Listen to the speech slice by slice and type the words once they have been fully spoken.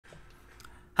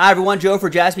Hi, everyone. Joe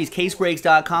for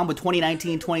jaspyscasebreaks.com with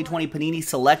 2019-2020 Panini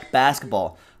Select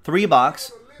Basketball.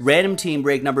 3-box, random team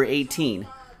break number 18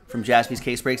 from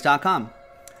jaspyscasebreaks.com.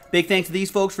 Big thanks to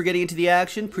these folks for getting into the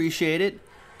action. Appreciate it.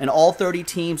 And all 30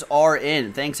 teams are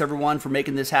in. Thanks, everyone, for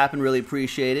making this happen. Really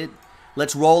appreciate it.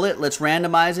 Let's roll it. Let's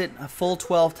randomize it a full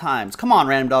 12 times. Come on,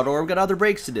 random.org. We've got other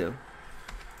breaks to do.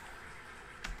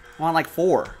 I want like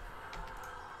 4.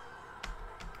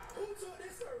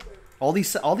 All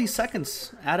these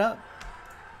seconds add up.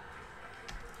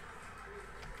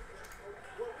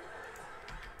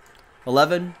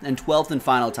 $11 and 12th and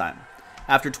final time.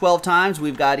 After 12 times,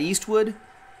 we've got Eastwood.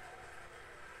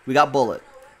 We got Bullet.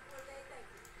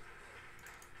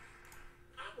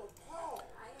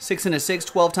 6 and a 6,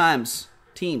 12 times.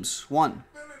 Teams. 1,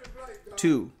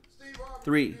 2,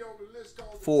 3,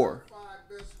 4,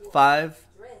 5,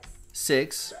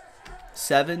 6,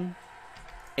 7,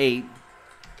 8,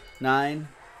 9,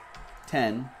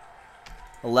 10,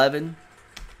 11,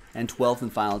 and 12th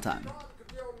and final time.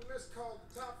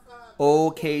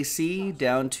 OKC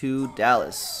down to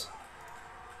Dallas.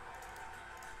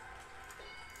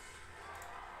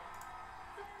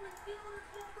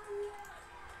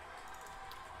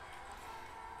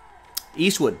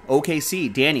 Eastwood,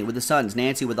 OKC, Danny with the Suns,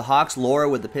 Nancy with the Hawks, Laura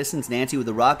with the Pistons, Nancy with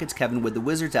the Rockets, Kevin with the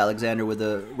Wizards, Alexander with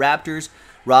the Raptors,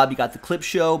 Rob, you got the Clip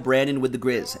Show, Brandon with the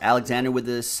Grizz, Alexander with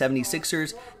the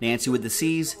 76ers, Nancy with the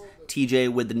C's,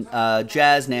 TJ with the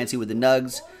Jazz, Nancy with the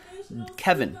Nugs,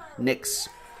 Kevin, Knicks,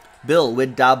 Bill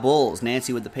with Da Bulls,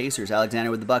 Nancy with the Pacers, Alexander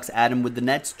with the Bucks, Adam with the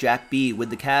Nets, Jack B with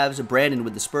the Cavs, Brandon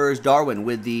with the Spurs, Darwin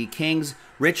with the Kings,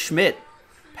 Rich Schmidt,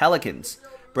 Pelicans,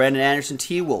 Brandon Anderson,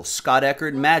 T-Wolf, Scott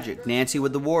Eckert, Magic, Nancy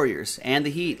with the Warriors and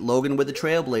the Heat, Logan with the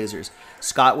Trailblazers,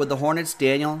 Scott with the Hornets,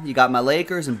 Daniel, you got my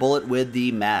Lakers, and Bullet with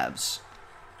the Mavs.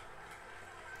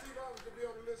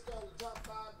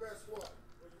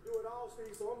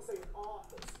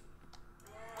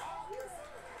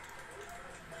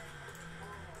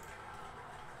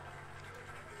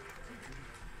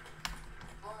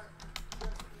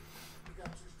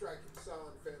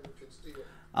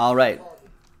 All right.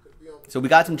 So we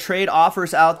got some trade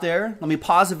offers out there. Let me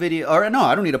pause the video. Or no,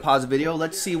 I don't need to pause the video.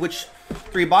 Let's see which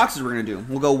 3 boxes we're going to do.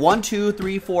 We'll go 1, 2,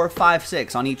 3, 4, 5,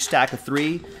 6 on each stack of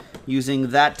 3 using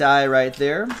that die right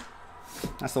there.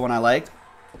 That's the one I like.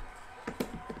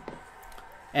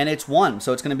 And it's 1,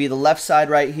 so it's going to be the left side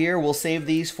right here. We'll save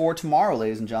these for tomorrow,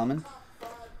 ladies and gentlemen.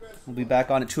 We'll be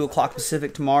back on at 2 o'clock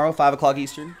Pacific tomorrow, 5 o'clock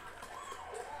Eastern.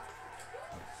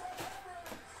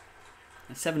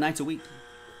 That's 7 nights a week.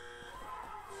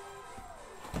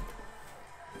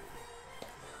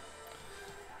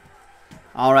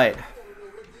 All right.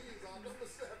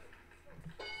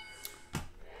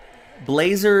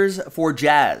 Blazers for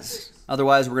Jazz.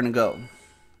 Otherwise, we're going to go.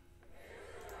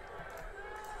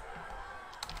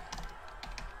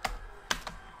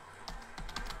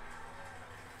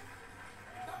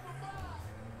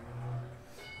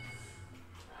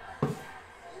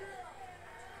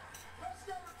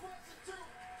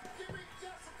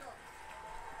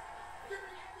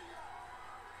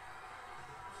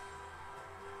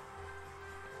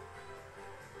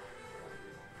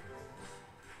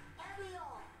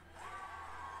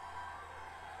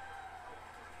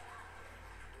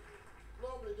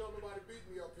 Don't nobody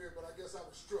beat me up here, but I guess I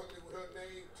was struggling with her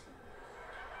name.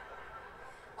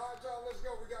 All right, y'all, let's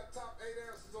go. We got top 8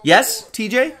 answers on yes,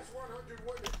 TJ?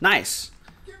 Nice.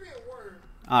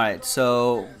 All right,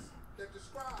 so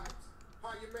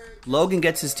Logan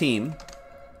gets his team.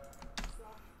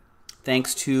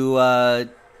 Thanks to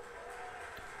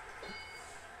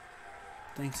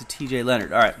TJ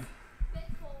Leonard. All right.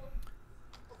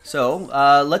 So,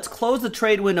 let's close the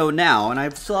trade window now, and I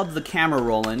still have the camera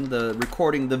rolling, the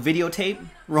recording, the videotape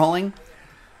rolling.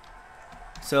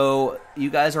 So, you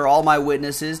guys are all my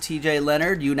witnesses. TJ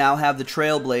Leonard, you now have the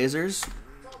Trailblazers.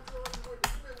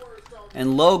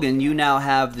 And Logan, you now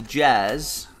have the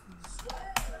Jazz.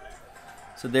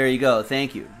 So, there you go.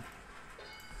 Thank you.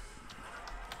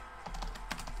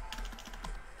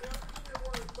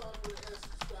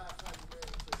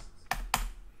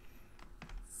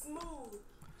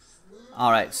 All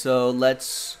right, so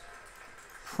let's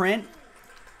print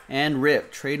and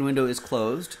rip. Trade window is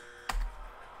closed.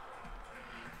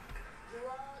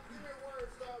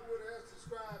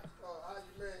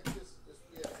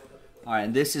 All right,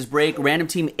 and this is break random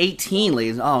team 18,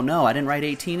 ladies. Oh no, I didn't write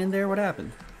 18 in there. What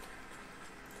happened?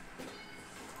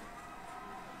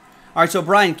 All right, so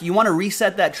Brian, you want to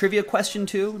reset that trivia question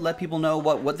too? Let people know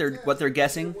what they're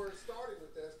guessing.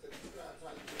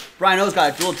 Brian O's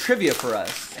got a little trivia for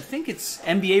us. I think it's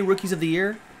NBA Rookies of the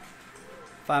Year,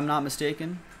 if I'm not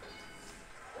mistaken.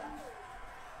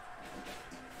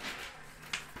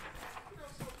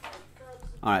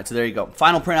 All right, so there you go.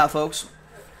 Final printout, folks.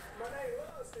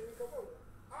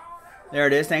 There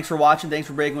it is. Thanks for watching. Thanks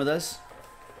for breaking with us.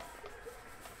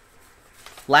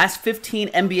 Last 15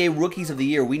 NBA rookies of the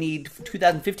year. We need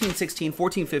 2015-16,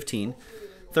 14-15,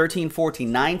 13-14,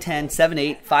 9-10,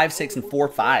 7-8, 5-6, and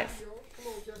 4-5.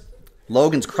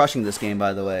 Logan's crushing this game,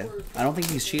 by the way. I don't think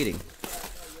he's cheating.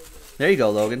 There you go,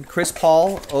 Logan. Chris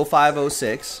Paul,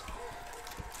 05-06.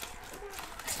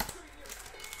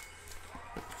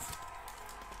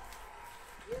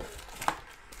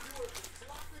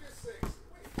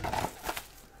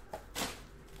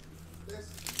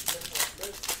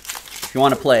 If you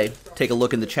want to play, take a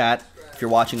look in the chat if you're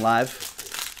watching live.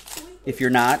 If you're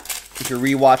not, if you're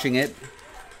re-watching it,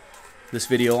 this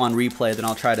video on replay, then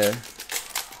I'll try to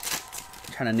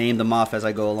name them off as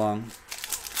I go along.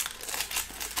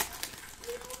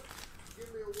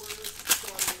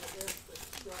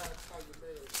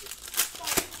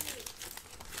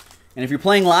 And if you're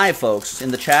playing live, folks,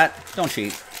 in the chat, don't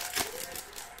cheat.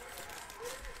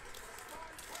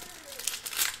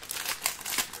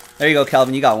 There you go,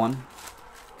 Kelvin. You got one.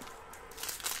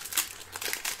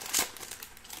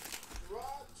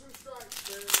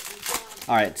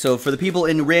 All right, so for the people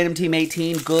in Random Team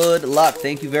 18, good luck.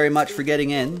 Thank you very much for getting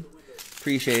in.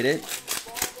 Appreciate it.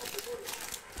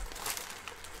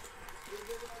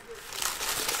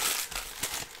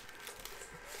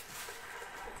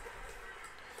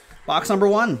 Box number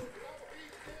 1.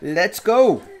 Let's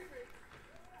go.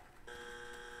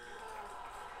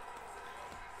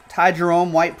 Ty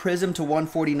Jerome, White Prism to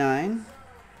 149.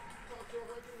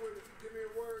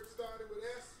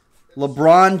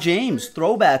 LeBron James,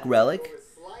 Throwback Relic.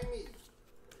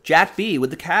 Jack B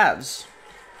with the Cavs.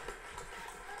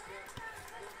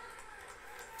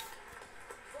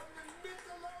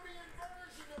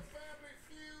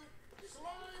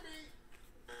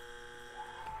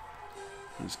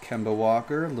 There's Kemba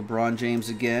Walker, LeBron James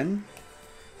again.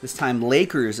 This time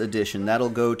Lakers edition. That'll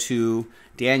go to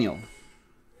Daniel.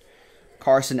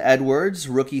 Carson Edwards,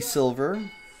 rookie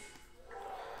silver.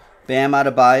 Bam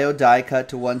Adebayo, die cut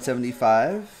to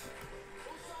 175.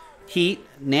 Heat,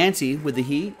 Nancy with the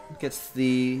Heat gets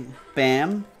the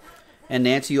Bam. And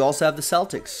Nancy, you also have the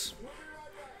Celtics.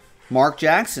 Mark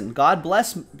Jackson, God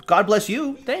bless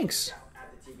you. Thanks.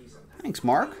 Thanks,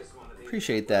 Mark.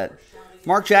 Appreciate that.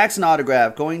 Mark Jackson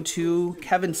autograph going to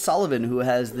Kevin Sullivan, who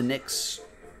has the Knicks.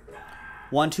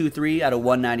 123 out of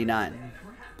 199.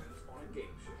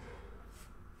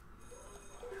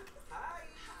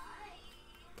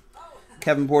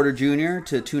 Kevin Porter Jr.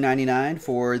 to 299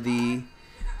 for the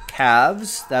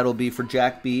Cavs. That'll be for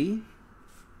Jack B.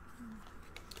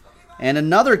 And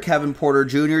another Kevin Porter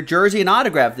Jr. jersey and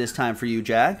autograph this time for you,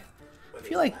 Jack. I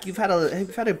feel like you've had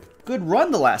a good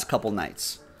run the last couple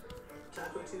nights.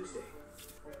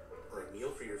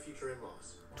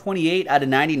 28 out of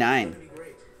 99.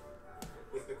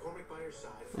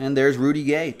 And there's Rudy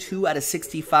Gay. 2 out of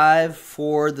 65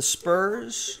 for the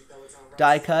Spurs.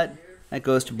 Die cut. That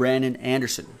goes to Brandon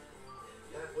Anderson.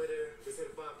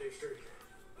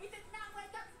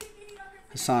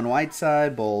 Hassan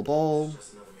Whiteside, Bol.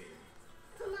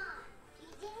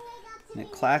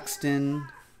 Nick Claxton.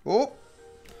 Oh!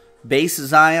 Base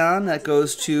Zion. That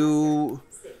goes to,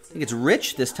 I think it's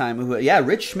Rich this time. Yeah,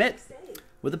 Rich Schmidt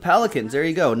with the Pelicans. There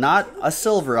you go. Not a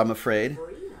silver, I'm afraid.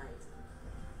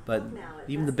 But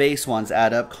even the base ones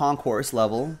add up. Concourse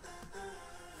level.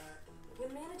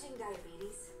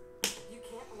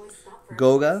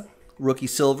 Goga, rookie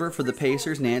silver for the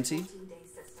Pacers, Nancy.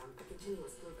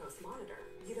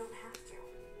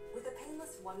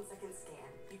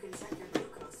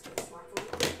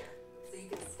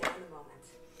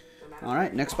 All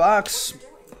right, next box.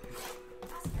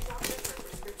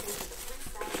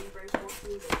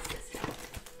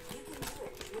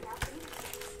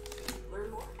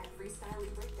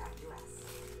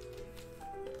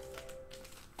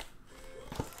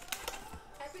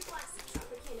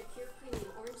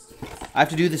 I have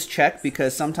to do this check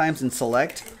because sometimes in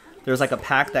Select there's like a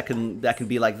pack that can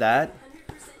be like that.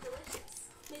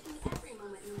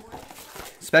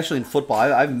 Especially in football.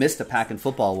 I've missed a pack in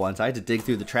football once. I had to dig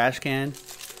through the trash can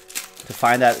to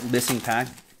find that missing pack.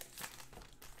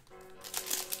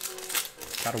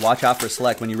 Got to watch out for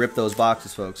Select when you rip those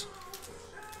boxes, folks.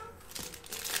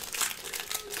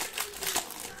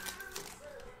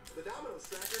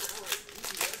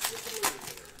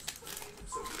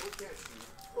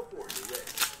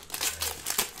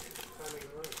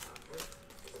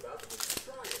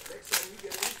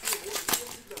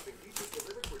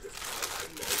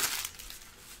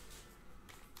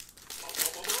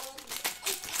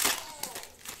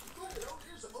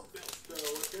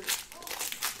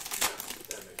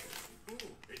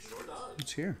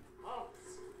 cards here.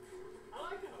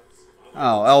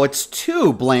 Oh, it's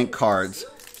 2 blank cards.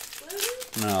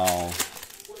 No.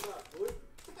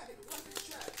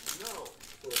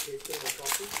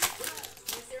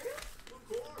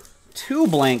 2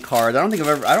 blank cards. I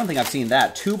don't think I've seen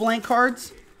that. 2 blank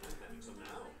cards?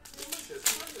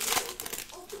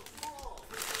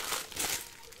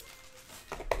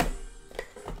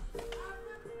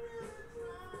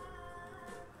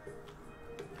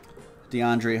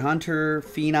 DeAndre Hunter,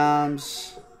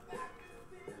 Phenoms.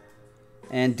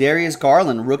 And Darius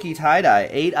Garland, rookie tie-dye,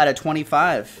 8 out of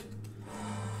 25.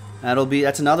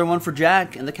 That's another one for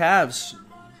Jack and the Cavs.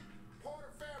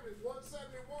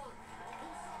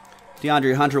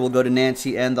 DeAndre Hunter will go to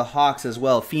Nancy and the Hawks as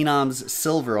well. Phenoms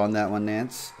silver on that one,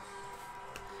 Nance.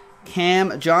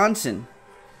 Cam Johnson,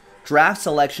 draft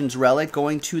selections relic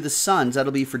going to the Suns.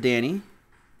 That'll be for Danny.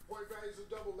 Point values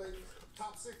are double, ladies.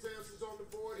 Top 6 answers on the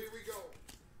board. Here we go.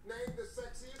 Name the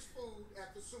sexiest food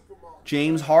at the supermarket.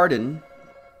 James Harden.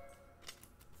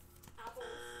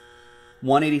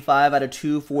 185 out of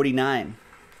 249.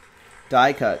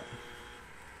 Die cut.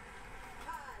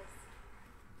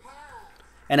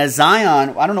 And a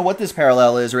Zion, I don't know what this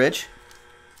parallel is, Rich.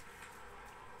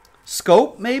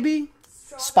 Scope, maybe?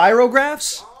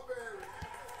 Spirographs?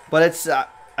 But it's,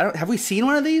 have we seen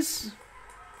one of these?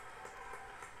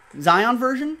 Zion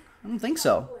version? I don't think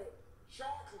so.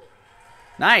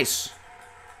 Nice.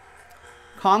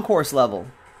 Concourse level.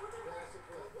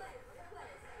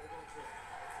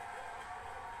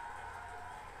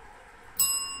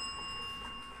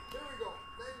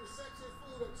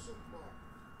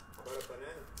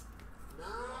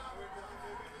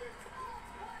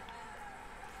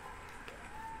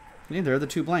 Neither are the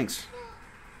 2 blanks.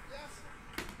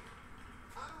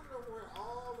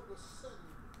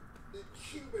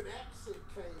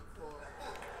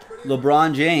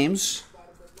 LeBron James.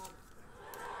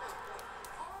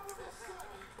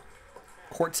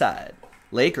 Courtside.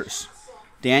 Lakers.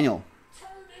 Daniel.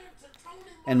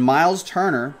 And Miles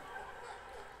Turner.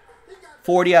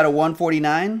 40 out of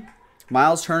 149.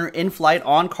 Miles Turner in-flight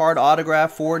on-card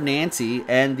autograph for Nancy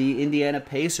and the Indiana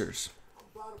Pacers.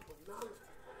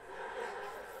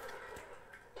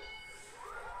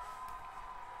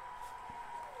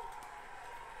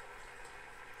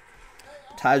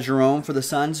 Ty Jerome for the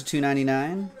Suns,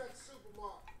 $2.99.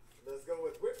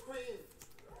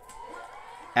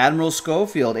 Admiral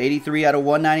Schofield, 83 out of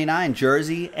 199.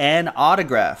 Jersey and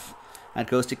autograph. That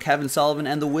goes to Kevin Sullivan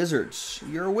and the Wizards.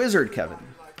 You're a wizard, Kevin.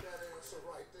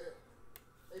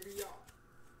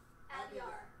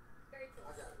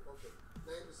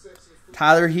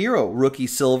 Tyler Hero, rookie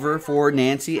silver for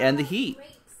Nancy and the Heat.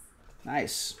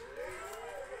 Nice.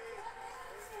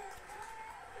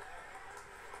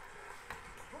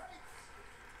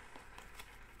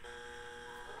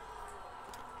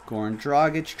 Goran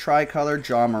Dragic, tricolor,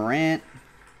 John Morant.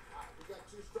 We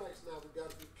got 2 strikes now. We got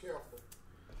to be careful.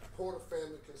 Porter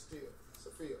family can steal.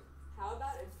 Sophia. How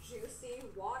about a juicy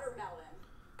watermelon?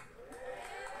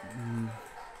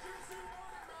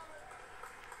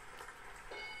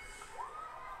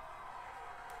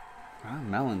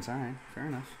 Melons, all right. Fair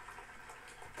enough.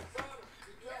 Be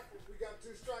careful. We got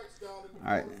 2 strikes, darling.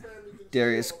 All right.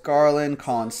 Darius Garland,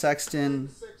 Colin Sexton.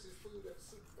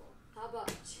 How about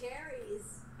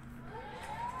cherries?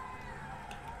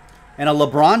 And a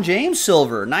LeBron James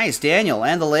silver. Nice, Daniel,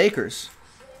 and the Lakers.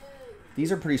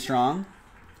 These are pretty strong.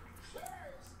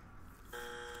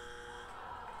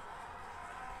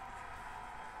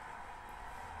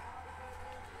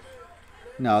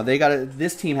 No, they got it.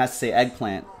 This team has to say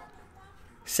eggplant.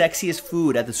 Sexiest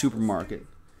food at the supermarket.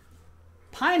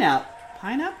 Pineapple?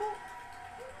 Pineapple?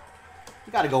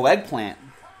 You got to go eggplant.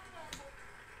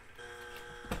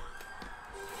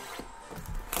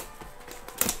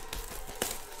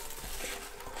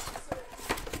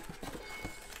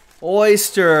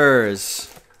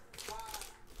 Oysters.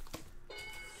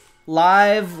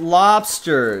 Live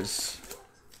lobsters.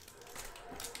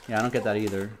 Yeah, I don't get that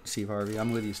either, Steve Harvey.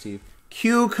 I'm with you, Steve.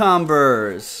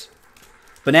 Cucumbers.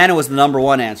 Banana was the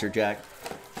 #1 answer, Jack.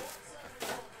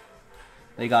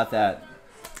 They got that.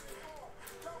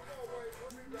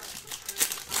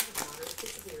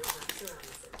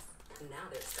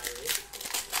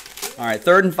 All right,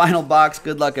 3rd and final box.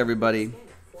 Good luck, everybody.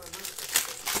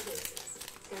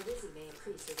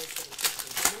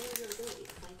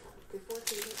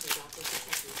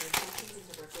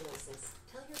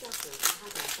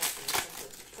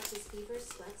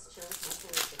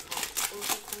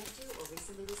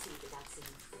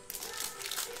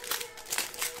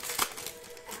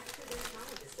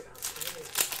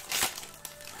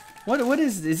 What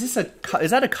is this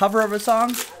is that a cover of a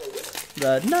song?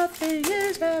 The nothing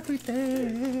is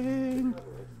everything.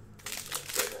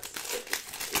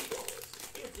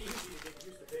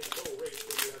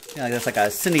 Yeah, that's like a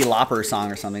Cyndi Lauper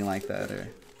song or something like that. Or...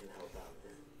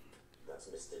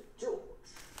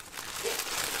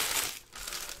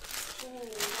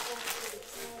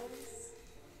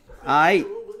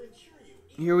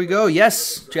 Here we go.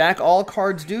 Yes, Jack, all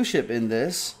cards do ship in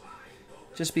this.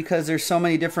 Just because there's so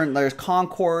many different, there's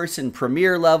concourse and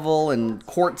premier level and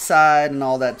courtside and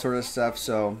all that sort of stuff.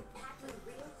 So,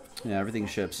 yeah, everything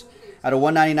ships. Out of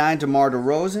 199, DeMar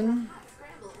DeRozan.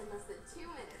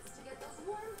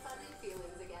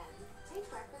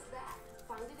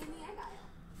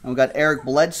 And we got Eric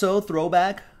Bledsoe,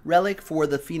 throwback relic for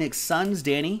the Phoenix Suns.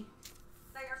 Danny.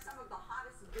 They are some of the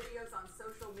hottest videos on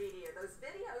social media. Those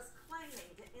videos claiming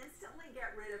to instantly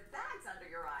get rid of bags under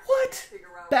your eyes. What?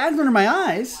 Bags under my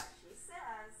eyes? She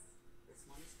says, this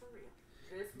one is for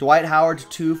real. Dwight Howard to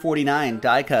 249,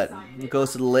 die cut. It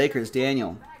goes to the Lakers.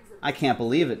 Daniel. I can't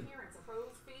believe it.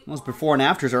 Those before and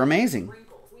afters are amazing.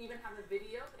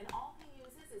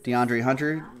 DeAndre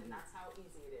Hunter.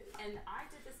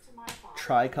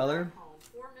 Tricolor.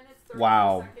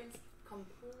 Wow.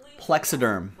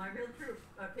 Plexiderm. My real true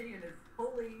opinion is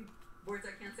holy words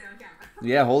I can't say on camera.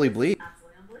 Yeah, holy bleep.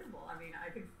 Absolutely unbelievable. I mean, I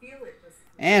could feel it.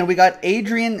 And we got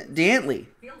Adrian Dantley,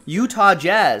 Utah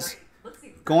Jazz,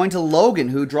 going to Logan,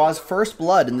 who draws first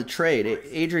blood in the trade.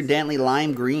 Adrian Dantley,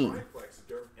 lime green.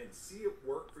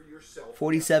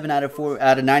 47 out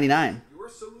of 99.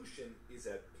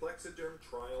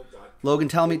 Logan,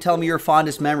 tell me your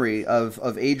fondest memory of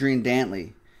Adrian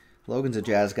Dantley. Logan's a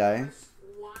Jazz guy.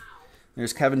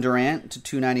 There's Kevin Durant to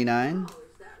 299.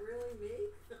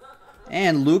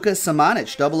 And Luka Samanic,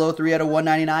 003 out of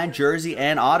 199, jersey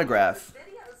and autograph.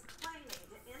 Videos claiming to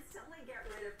instantly get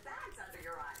rid of bags under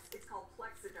your eyes. It's called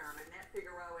Plexiderm, and Nat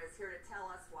Figueroa is here to tell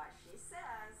us why she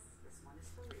says this one is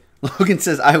for real. Logan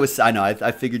says, I know,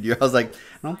 I figured you. I was like,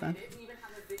 I don't think.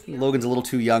 Logan's a little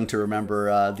too young to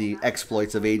remember the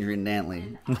exploits of Adrian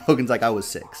Dantley. Logan's like, I was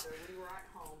 6.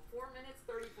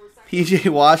 PJ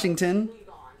Washington,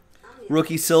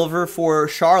 rookie silver for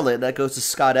Charlotte. That goes to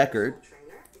Scott Eckert.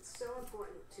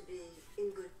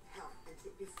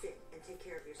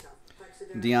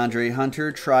 DeAndre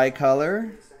Hunter,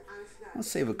 tricolor. Let's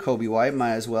save a Kobe White,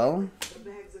 might as well.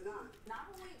 Not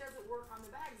only does it work on the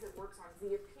bags, it works on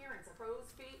the appearance of crow's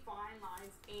feet, fine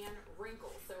lines, and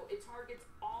wrinkles. So it targets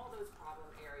all those problem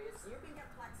areas. You can get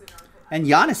Plexiderm. And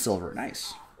Giannis silver,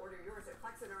 nice. Order yours at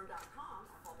plexiderm.com.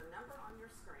 I'll call the number on your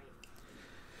screen.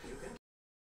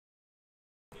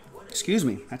 Excuse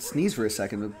me, I sneezed for a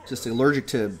second. I'm just allergic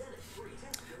to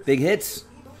big hits.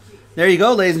 There you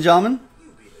go, ladies and gentlemen.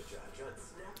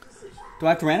 Do I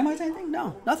have to randomize anything?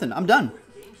 No, nothing. I'm done.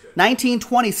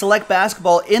 1920 select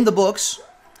basketball in the books.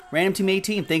 Random Team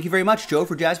 18. Thank you very much, Joe,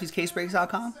 for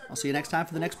JaspysCaseBreaks.com. I'll see you next time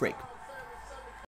for the next break.